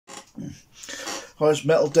Hi, it's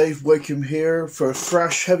Metal Dave Wakeham here for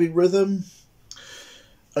Thrash Heavy Rhythm,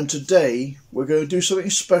 and today we're going to do something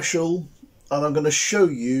special, and I'm going to show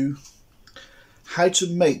you how to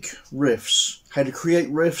make riffs, how to create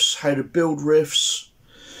riffs, how to build riffs,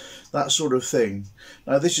 that sort of thing.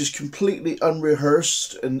 Now this is completely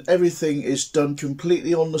unrehearsed and everything is done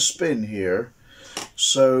completely on the spin here.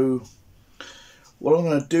 So what I'm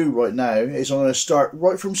going to do right now is I'm going to start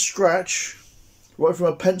right from scratch, right from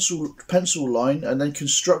a pencil line, and then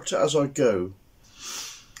construct it as I go.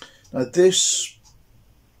 Now this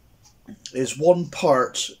is one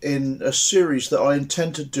part in a series that I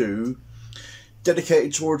intend to do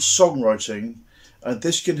dedicated towards songwriting, and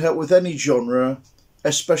this can help with any genre,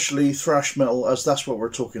 especially thrash metal, as that's what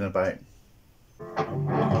we're talking about.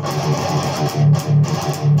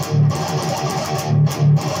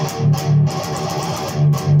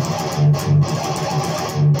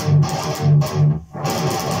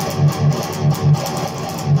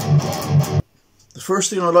 The first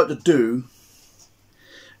thing I like to do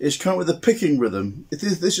is come up with a picking rhythm.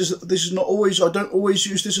 This is not always, I don't always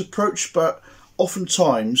use this approach, but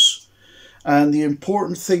oftentimes, and the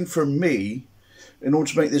important thing for me, in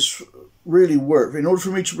order to make this really work, in order for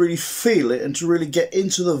me to really feel it and to really get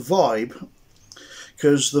into the vibe,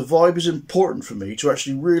 because the vibe is important for me, to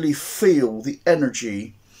actually really feel the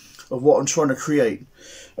energy of what I'm trying to create.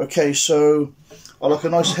 Okay, so I like a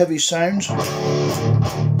nice heavy sound.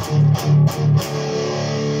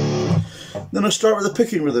 Then I start with a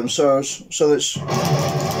picking rhythm, so it's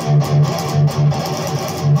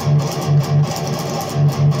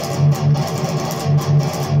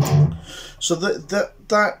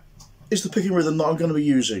that is the picking rhythm that I'm going to be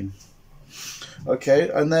using. Okay,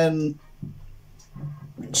 and then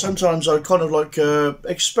sometimes I kind of like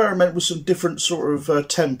experiment with some different sort of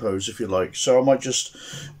tempos, if you like. So I might just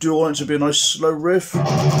do, I want it to be a nice slow riff,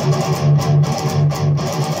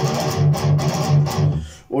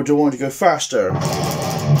 or do I want it to go faster,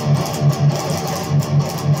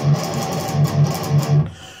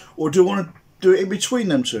 or do I want to do it in between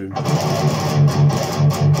them two?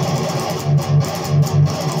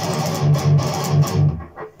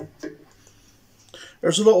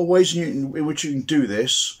 There's a lot of ways in which you can do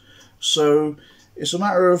this, so it's a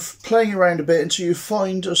matter of playing around a bit until you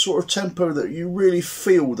find a sort of tempo that you really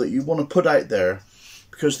feel that you want to put out there,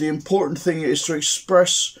 because the important thing is to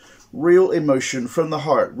express real emotion from the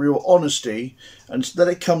heart, real honesty, and let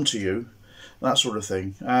it come to you, that sort of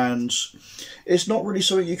thing. And it's not really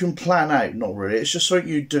something you can plan out, not really, it's just something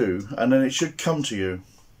you do, and then it should come to you.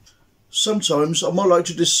 Sometimes I might like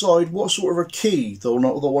to decide what sort of a key that I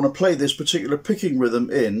want to play this particular picking rhythm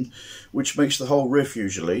in, which makes the whole riff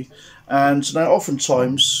usually. And now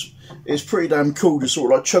oftentimes it's pretty damn cool to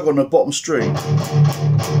sort of like chug on the bottom string,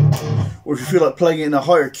 or if you feel like playing it in a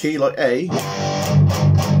higher key like A,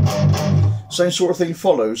 same sort of thing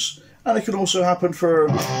follows. And it can also happen for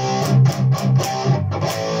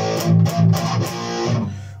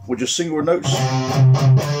with just single notes.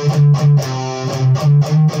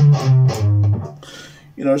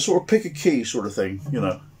 You know, sort of pick a key sort of thing, you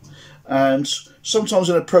know. And sometimes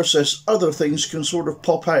in a process, other things can sort of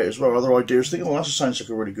pop out as well. Other ideas, think, oh, that sounds like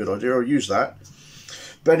a really good idea, I'll use that.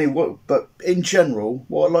 But anyway, but in general,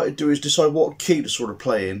 what I like to do is decide what key to sort of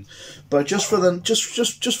play in. But just for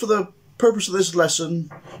the purpose of this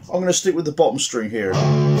lesson, I'm going to stick with the bottom string here.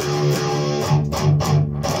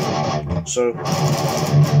 So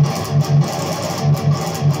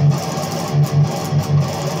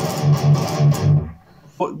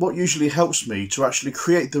what usually helps me to actually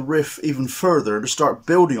create the riff even further and to start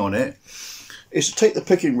building on it is to take the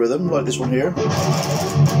picking rhythm, like this one here,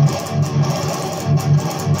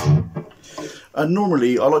 and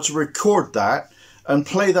normally I like to record that and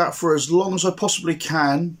play that for as long as I possibly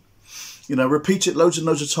can, you know, repeat it loads and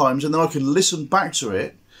loads of times, and then I can listen back to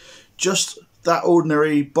it, just that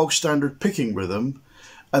ordinary bog standard picking rhythm,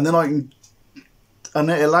 and then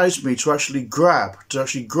it allows me to actually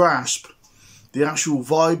grasp the actual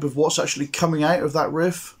vibe of what's actually coming out of that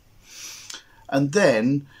riff. And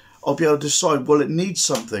then I'll be able to decide, well, it needs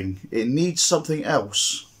something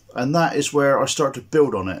else, and that is where I start to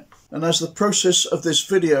build on it. And as the process of this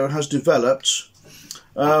video has developed,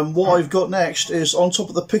 what I've got next is, on top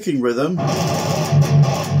of the picking rhythm,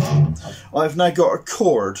 I've now got a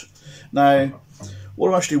chord. Now what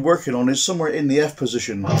I'm actually working on is somewhere in the F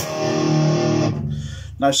position.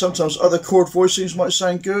 Now sometimes other chord voicings might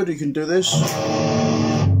sound good, you can do this.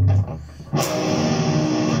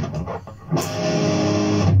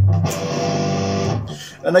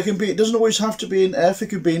 And they can be, it doesn't always have to be in F, it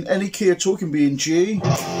could be in any key at all, it can be in G, it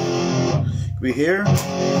could be here,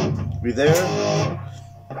 it could be there.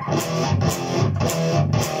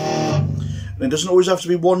 And it doesn't always have to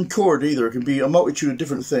be one chord either, it can be a multitude of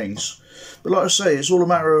different things. But like I say, it's all a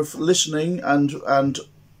matter of listening and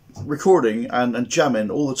recording and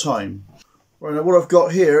jamming all the time. Right, now what I've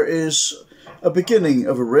got here is a beginning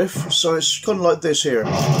of a riff, so it's kind of like this here.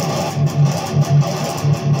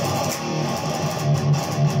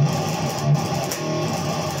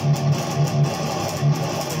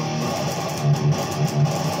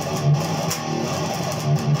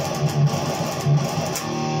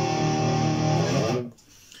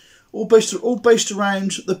 All based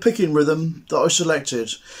around the picking rhythm that I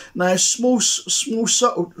selected. Now, small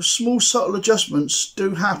subtle adjustments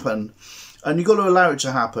do happen, and you've got to allow it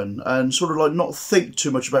to happen, and sort of like not think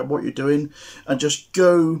too much about what you're doing, and just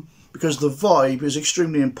go, because the vibe is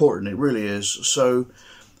extremely important. It really is. So,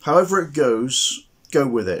 however it goes, go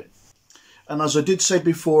with it. And as I did say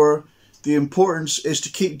before, the importance is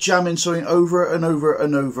to keep jamming something over and over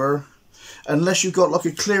and over. Unless you've got like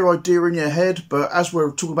a clear idea in your head, but as we're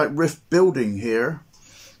talking about riff building here,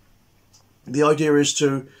 the idea is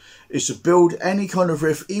to build any kind of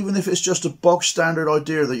riff, even if it's just a bog standard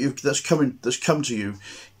idea that's come to you.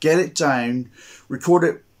 Get it down, record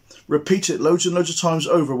it, repeat it loads and loads of times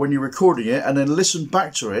over when you're recording it, and then listen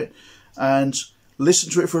back to it and listen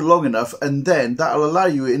to it for long enough, and then that'll allow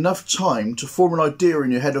you enough time to form an idea in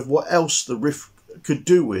your head of what else the riff could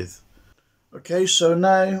do with. Okay, so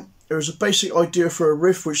now there's a basic idea for a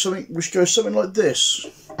riff which goes something like this.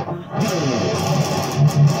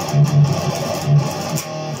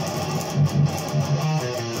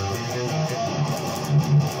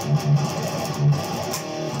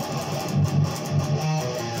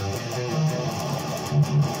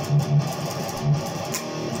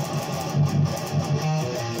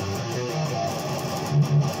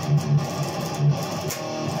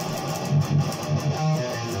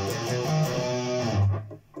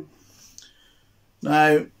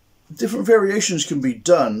 Now, different variations can be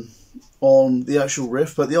done on the actual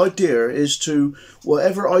riff, but the idea is to,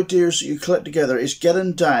 whatever ideas that you collect together, is get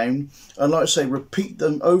them down and, like I say, repeat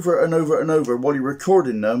them over and over and over while you're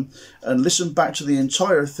recording them, and listen back to the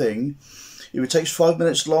entire thing. If it takes 5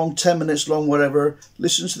 minutes long, 10 minutes long, whatever,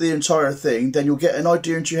 listen to the entire thing, then you'll get an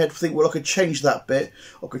idea into your head to think, well, I could change that bit,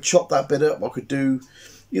 I could chop that bit up, I could do,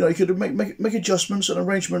 you could make adjustments and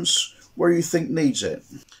arrangements where you think needs it.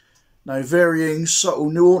 Now, varying subtle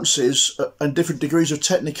nuances and different degrees of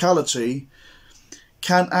technicality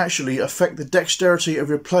can actually affect the dexterity of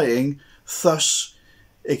your playing, thus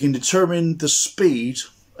it can determine the speed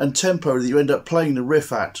and tempo that you end up playing the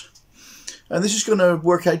riff at. And this is going to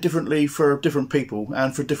work out differently for different people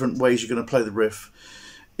and for different ways you're going to play the riff.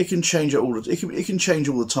 It can change it can change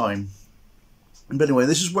all the time. But anyway,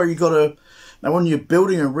 this is where you got to, now when you're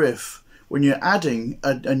building a riff, when you're adding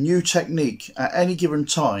a new technique at any given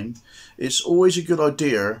time, it's always a good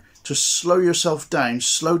idea to slow yourself down,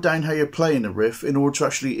 slow down how you're playing the riff in order to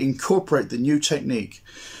actually incorporate the new technique,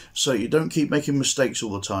 so you don't keep making mistakes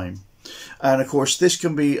all the time. And of course, this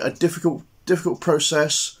can be a difficult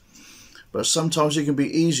process, but sometimes it can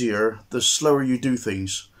be easier the slower you do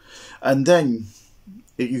things. And then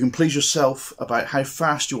you can please yourself about how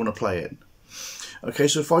fast you want to play it. Okay,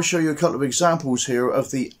 so if I show you a couple of examples here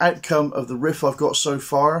of the outcome of the riff I've got so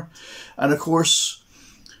far, and of course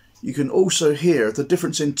you can also hear the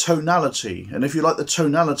difference in tonality, and if you like the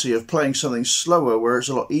tonality of playing something slower where it's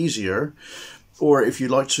a lot easier, or if you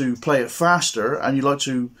like to play it faster and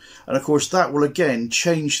of course that will again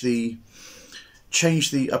change the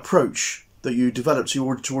approach that you develop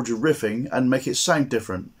towards your riffing and make it sound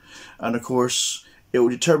different, and of course it will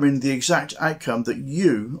determine the exact outcome that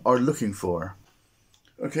you are looking for.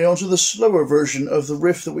 Okay, on to the slower version of the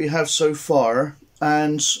riff that we have so far,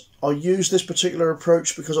 and I'll use this particular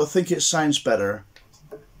approach because I think it sounds better.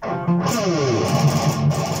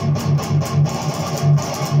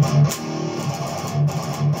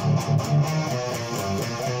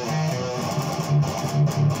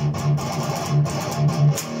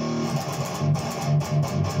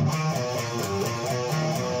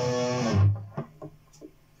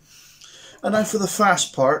 And now for the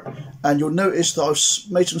fast part, and you'll notice that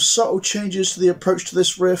I've made some subtle changes to the approach to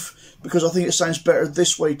this riff because I think it sounds better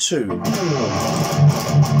this way too.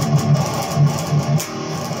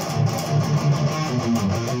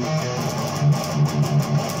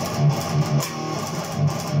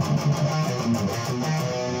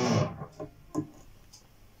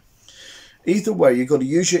 Either way, you've got to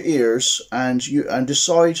use your ears and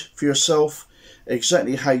decide for yourself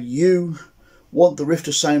exactly how you want the riff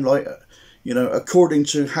to sound like, according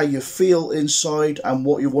to how you feel inside and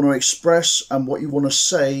what you want to express and what you want to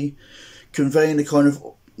say, conveying the kind of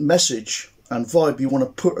message and vibe you want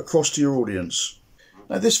to put across to your audience.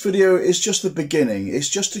 Now this video is just the beginning. It's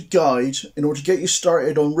just a guide in order to get you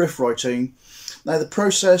started on riff writing. Now the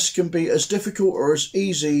process can be as difficult or as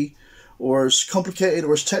easy or as complicated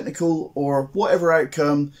or as technical or whatever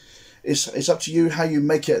outcome. It's up to you how you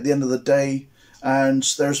make it at the end of the day. And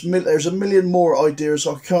there's a million more ideas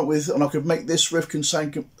I could come up with, and I could make this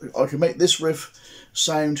riff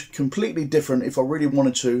sound completely different if I really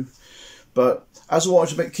wanted to. But as I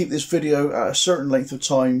wanted to keep this video at a certain length of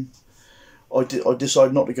time, I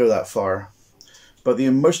decided not to go that far. But the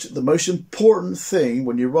most important thing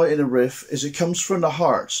when you're writing a riff is it comes from the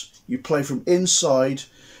heart. You play from inside,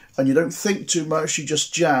 and you don't think too much. You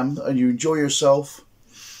just jam and you enjoy yourself.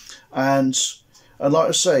 And like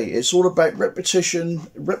I say, it's all about repetition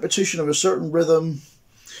of a certain rhythm.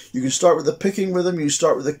 You can start with a picking rhythm, you can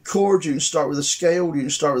start with a chord, you can start with a scale, you can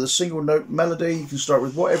start with a single note melody, you can start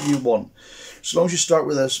with whatever you want. As long as you start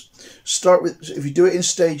with, if you do it in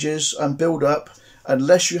stages and build up,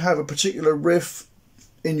 unless you have a particular riff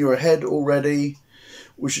in your head already,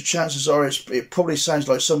 which the chances are it probably sounds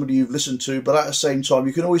like somebody you've listened to, but at the same time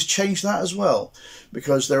you can always change that as well,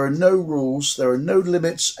 because there are no rules, there are no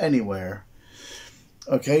limits anywhere.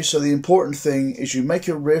 Okay, so the important thing is you make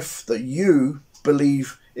a riff that you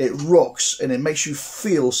believe it rocks and it makes you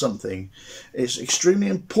feel something. It's extremely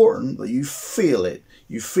important that you feel it.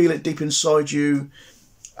 You feel it deep inside you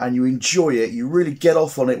and you enjoy it. You really get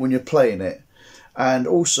off on it when you're playing it. And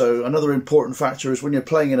also another important factor is when you're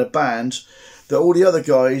playing in a band, that all the other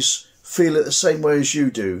guys feel it the same way as you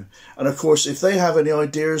do. And of course, if they have any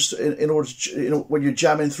ideas when you're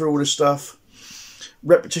jamming through all this stuff,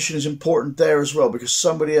 repetition is important there as well, because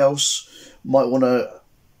somebody else might want to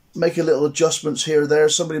make a little adjustments here or there.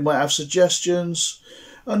 Somebody might have suggestions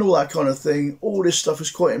and all that kind of thing. All this stuff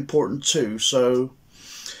is quite important too. So,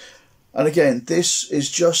 and again, this is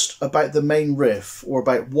just about the main riff, or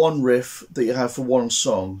about one riff that you have for one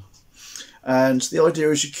song. And the idea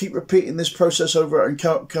is you keep repeating this process over and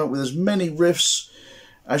come up with as many riffs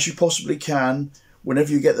as you possibly can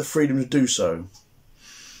whenever you get the freedom to do so.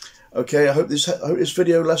 Okay, I hope this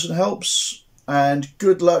video lesson helps, and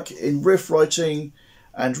good luck in riff writing,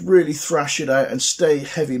 and really thrash it out and stay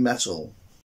heavy metal.